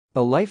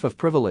A Life of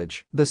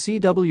Privilege. The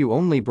CW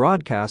only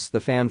broadcasts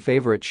the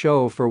fan-favorite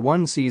show for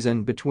one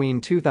season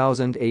between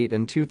 2008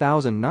 and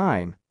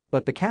 2009,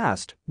 but the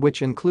cast,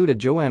 which included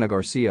JoAnna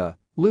Garcia,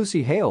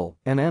 Lucy Hale,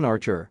 and Ann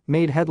Archer,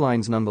 made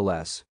headlines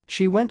nonetheless.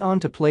 She went on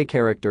to play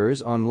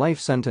characters on Life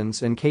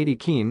Sentence and Katie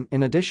Keene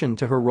in addition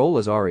to her role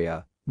as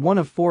Arya, one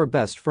of four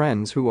best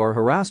friends who are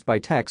harassed by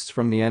texts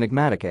from the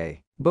enigmatic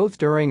A. Both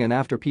during and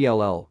after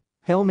PLL,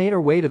 Hale made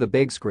her way to the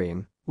big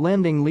screen,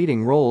 landing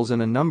leading roles in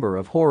a number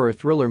of horror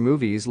thriller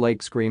movies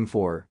like Scream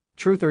 4,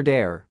 Truth or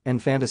Dare,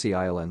 and Fantasy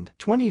Island.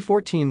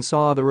 2014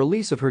 saw the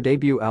release of her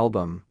debut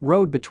album,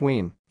 Road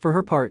Between. For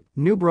her part,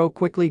 Newbrough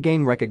quickly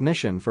gained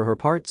recognition for her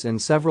parts in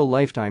several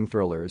Lifetime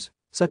thrillers,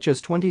 such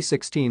as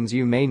 2016's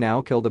You May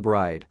Now Kill the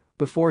Bride,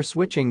 before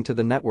switching to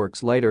the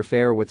network's lighter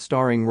fare with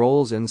starring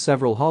roles in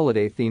several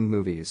holiday-themed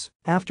movies.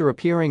 After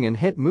appearing in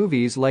hit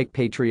movies like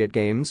Patriot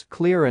Games,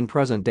 Clear and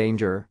Present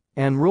Danger,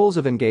 and Rules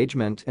of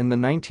Engagement in the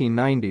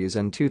 1990s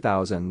and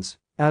 2000s,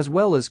 as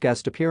well as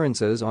guest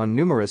appearances on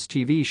numerous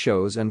TV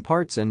shows and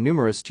parts in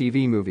numerous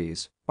TV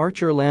movies,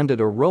 Archer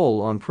landed a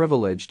role on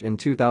Privileged in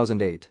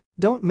 2008.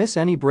 Don't miss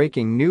any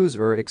breaking news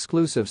or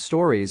exclusive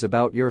stories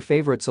about your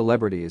favorite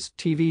celebrities,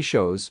 TV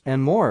shows,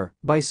 and more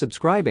by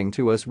subscribing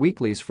to us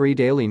weekly's free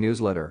daily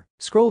newsletter.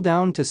 Scroll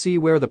down to see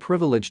where the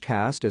Privileged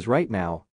cast is right now.